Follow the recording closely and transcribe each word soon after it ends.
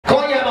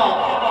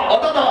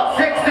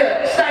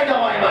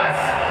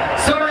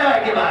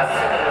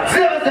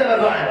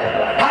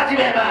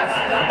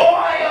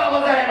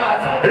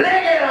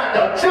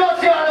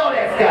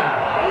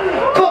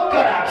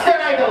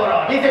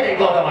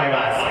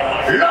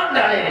なん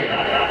だね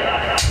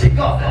行こうぜ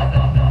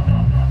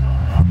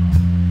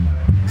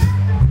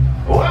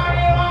終わり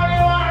終わり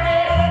終わり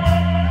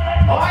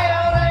おはよ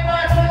うござい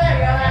ます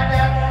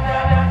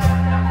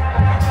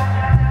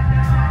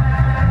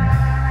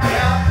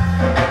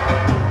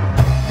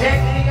敵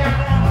が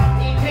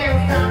2点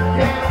3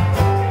点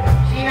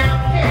避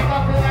難警告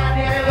が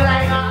出るぐ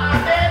らいの雨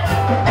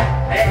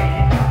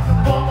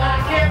もが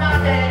けま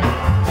で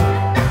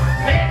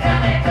めちゃ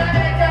めちゃめ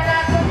ちゃな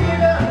く気分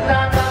だっ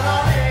た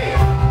ので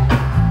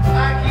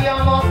秋を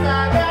も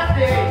下がって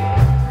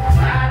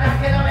だ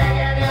けどレゲ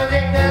エミュージッ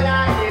ク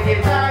が聴き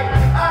たい遊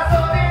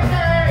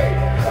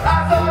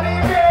び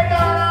てか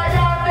らや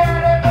ってる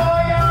今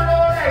夜の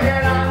レゲエ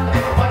ランド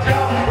もちろん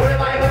フル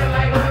バイフル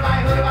バイフルバイ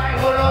フルバイフ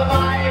ル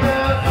バイブ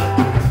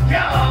今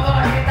日も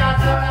ひた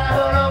すらフ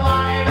ルバ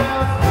イブ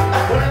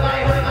フルバイ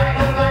フルバイフ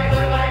ルバイフ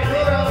ルバイフル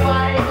バ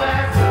イブ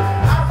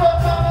あそ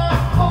こも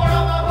ここ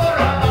もフル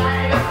バイ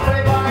ブフル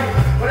バイ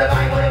フルバイ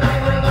フルバイフ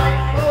ルバイ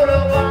フル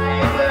バイ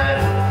ブ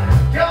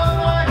今日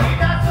もひ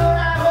たすら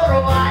フル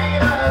バイ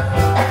ブ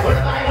フル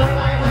バイフル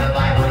バイフルバ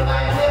イフルバイ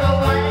フル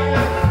バイ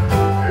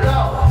ブロー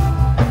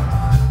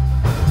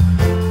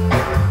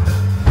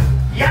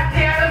やって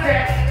やるぜ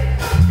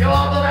今日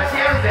音出して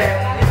やるぜ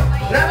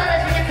なだめ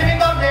しに積み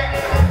込んで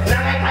長い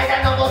階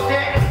段登って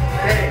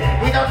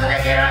一つで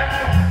きる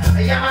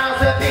山のス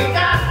ピーカ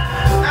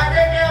ーで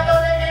け音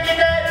できて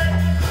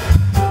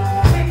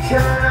ちっちゃ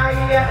なイ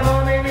ヤ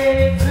ホン耳に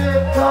突っ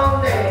込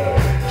んで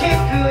聴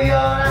くよう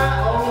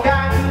な音楽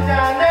じゃ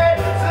ね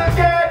す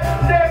げえ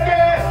でけえ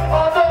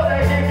音で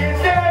聴き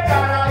てか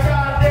らや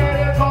ってる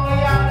今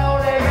夜の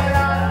レゲエラ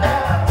ンド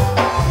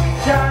ちっ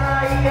ちゃな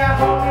イヤ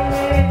ホン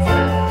耳に突っ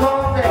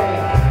込んで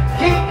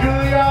聴く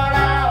ような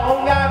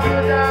音楽じ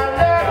ゃね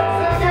す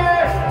げえ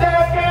で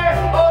けえ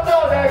音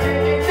で聴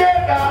きて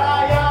か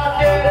らやっ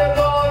てる今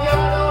夜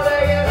のレ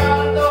ゲエラ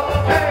ンド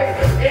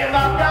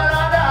今か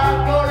らだ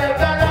これ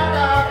から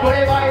だこ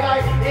れバイバイ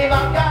今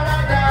から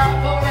だ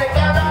これか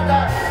ら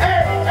だ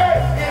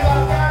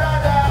今から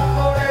だこ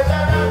れか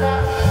らだ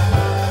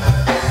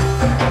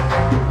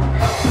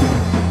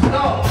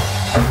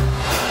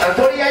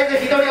とりあえず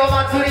一人お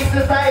祭り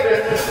スタイ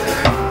ル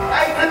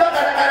あいつバ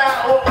カだか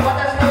ら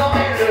私に飲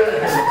め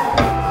る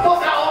と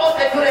か思っ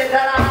てくれた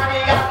らあり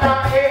が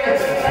たい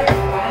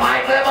マ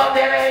イク持って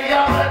るよ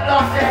ぶっと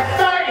してス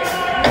タイル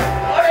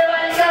俺は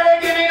イカで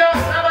君の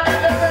生で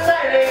ス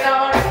タイル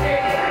が俺に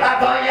今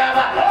夜は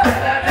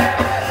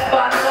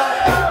バンド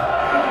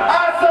遊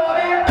び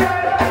てぶ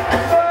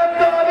っ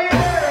飛びて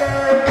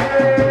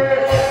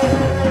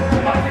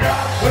もちろん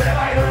フル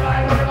バイフルバイ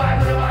フルバイ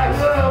フルバイ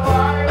フルバ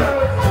イブ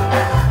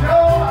今日は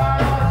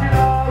もちろ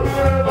んフ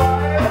ルバイ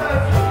ブ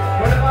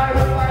フルバイフ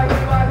ルバイフル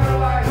バイフル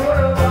バイフル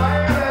バイ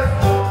ブ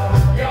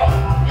よ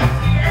一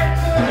円通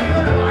にフ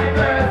ルバイブ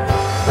フ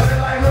ル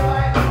バイフルバ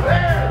イフル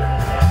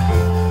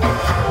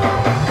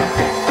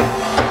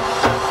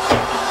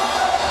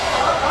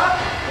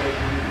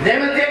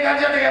眠ってる感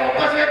じだったけどおっ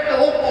ぱしがって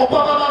おっぱ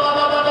ぱぱぱ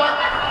ぱぱぱ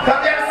カ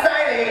ンジャルスタ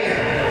イリング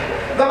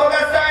どこが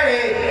スタイリ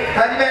ング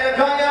始める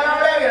今夜の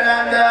レゲエ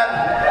ランド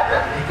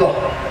行こ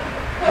う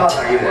母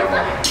さん言うねもう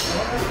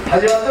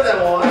始まっとるやん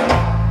もう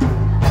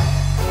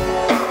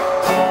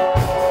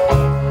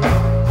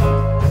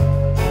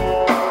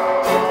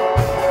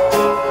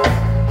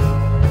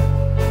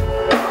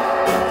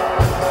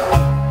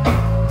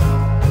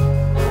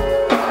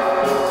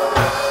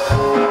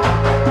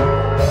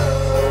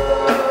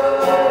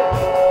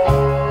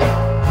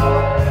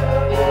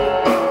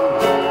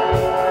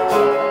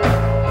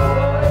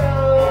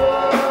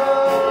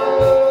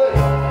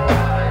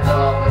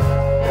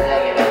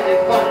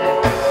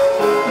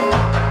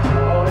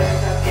俺た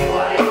ち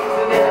は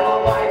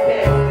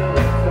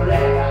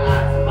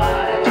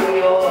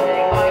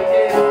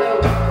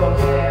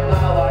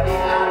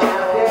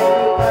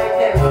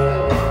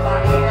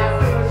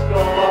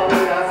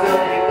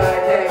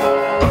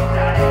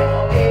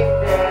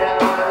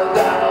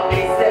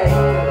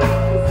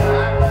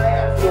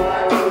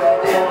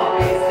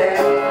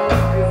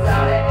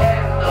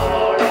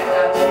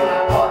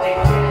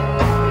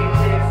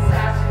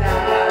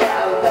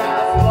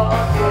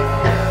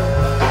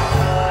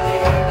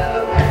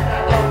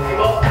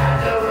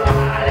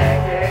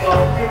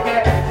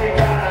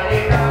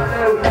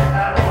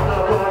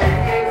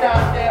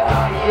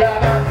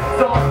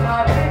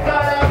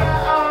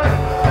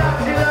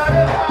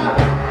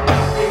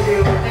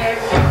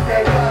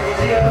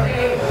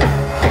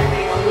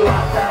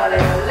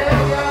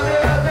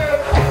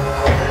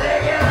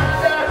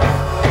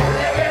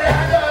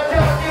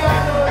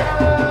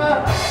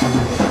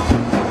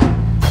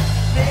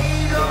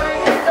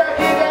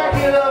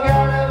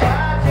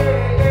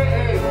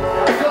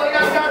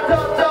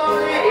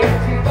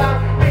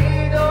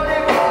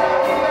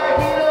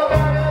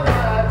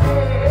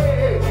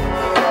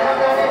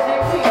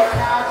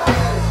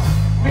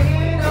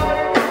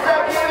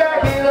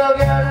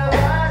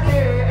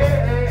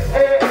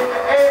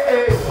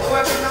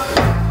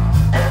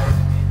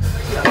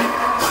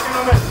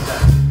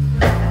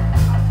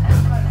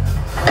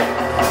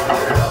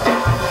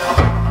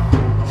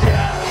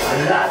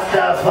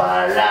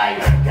笑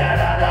い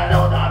体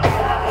の波が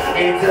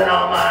いつ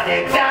の間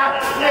にか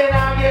み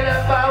なぎる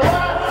パワ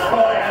ーこ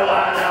れは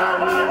な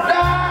んだ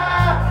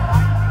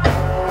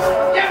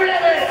やめれ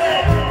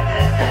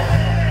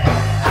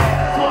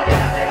そうにな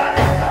ってがね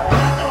な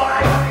んと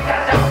笑いを見か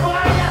したファ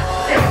イヤー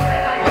してく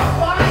れないフ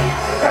ァイヤ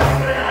ーして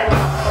くれない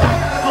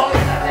そう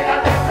になって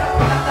がね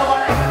なんと笑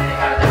いを見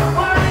かしたフ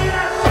ァイ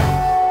ヤー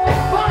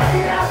ファ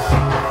イヤー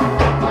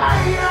ファ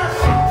イヤー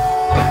ファ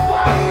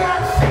イヤ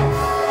ー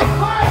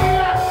ファイ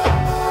ヤーフ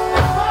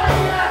ァ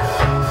イヤー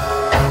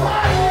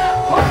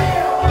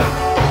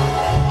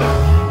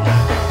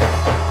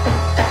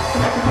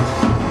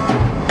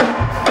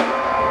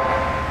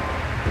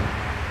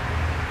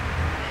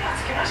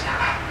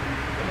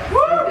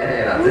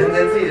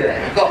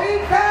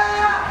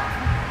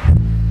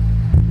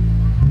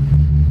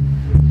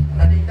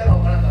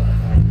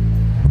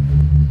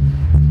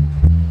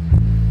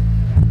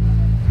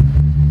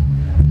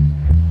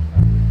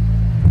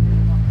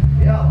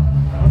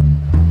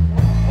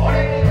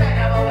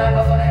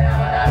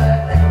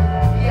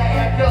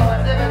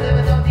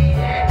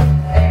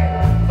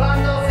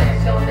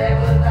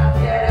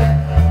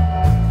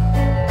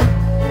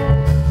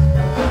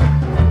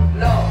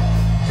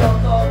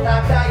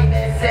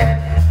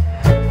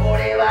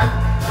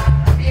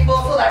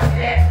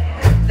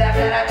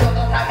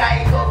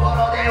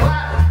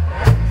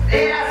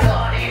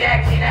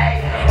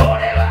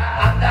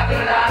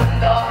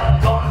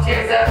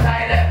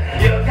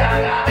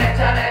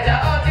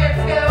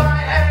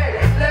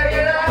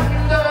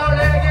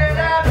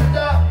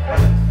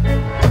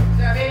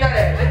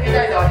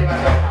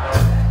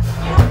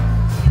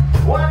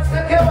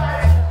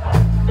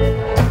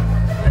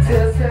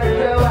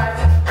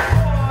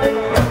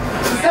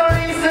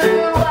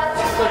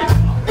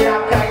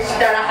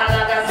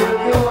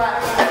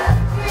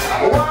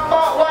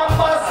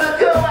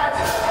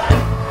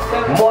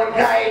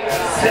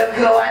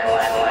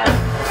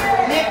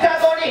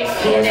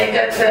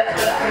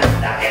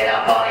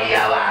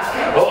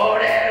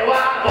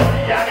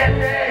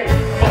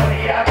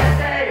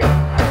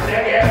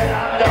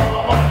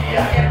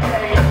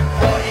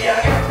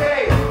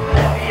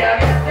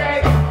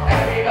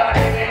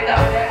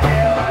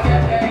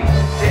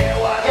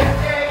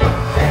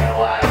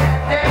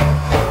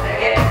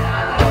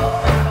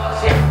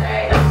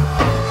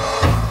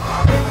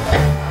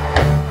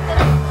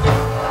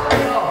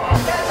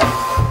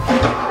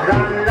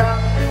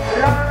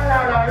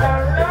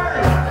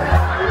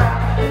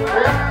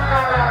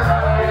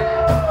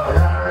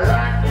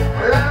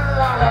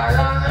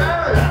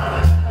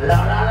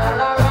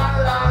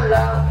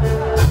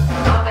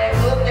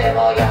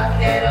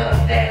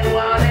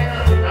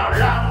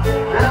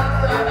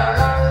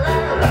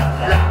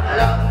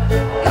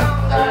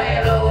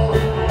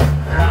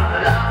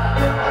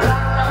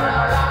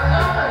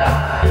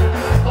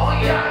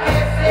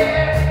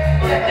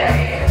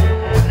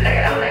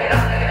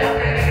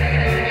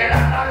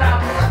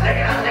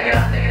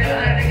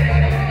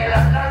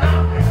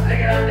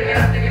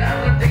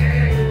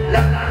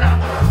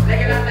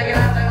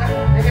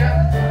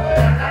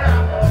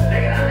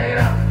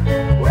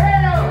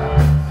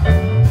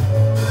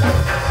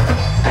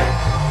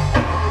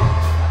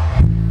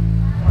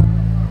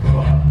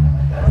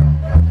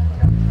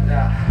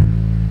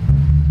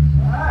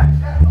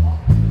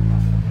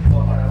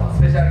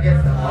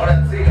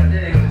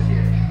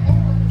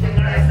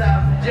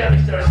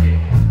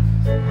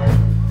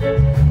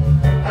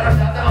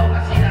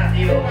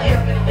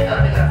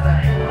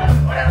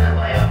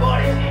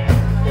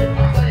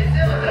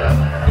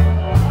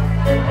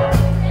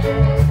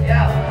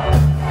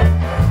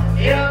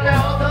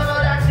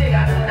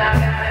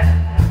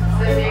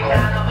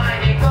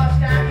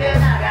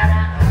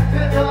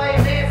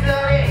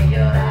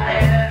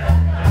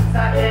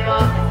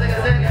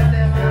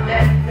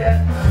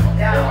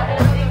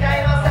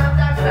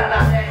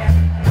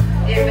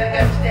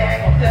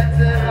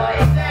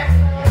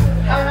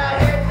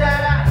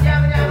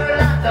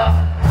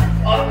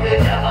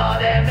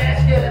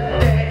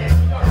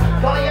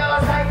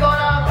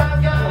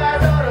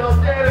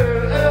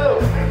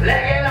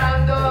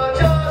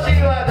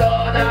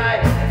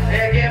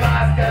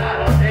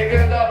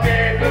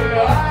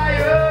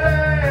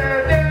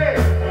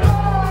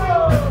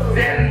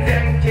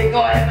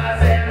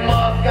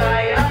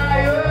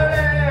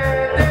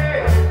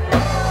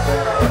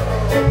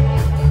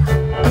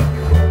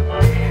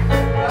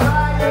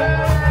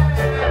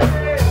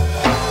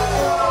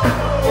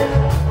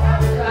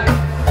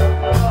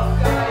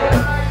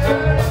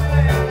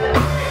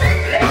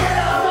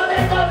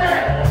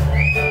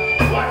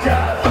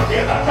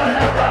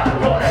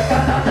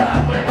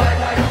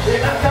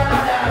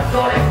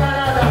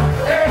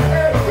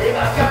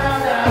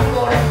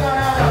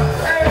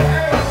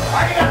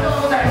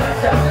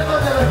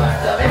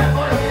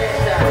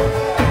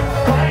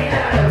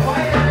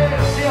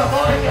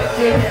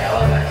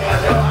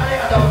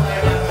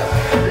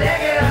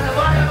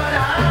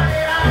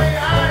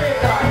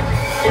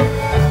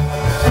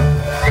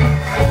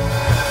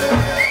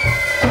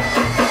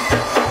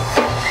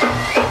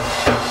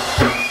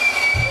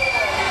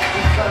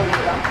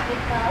し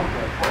た。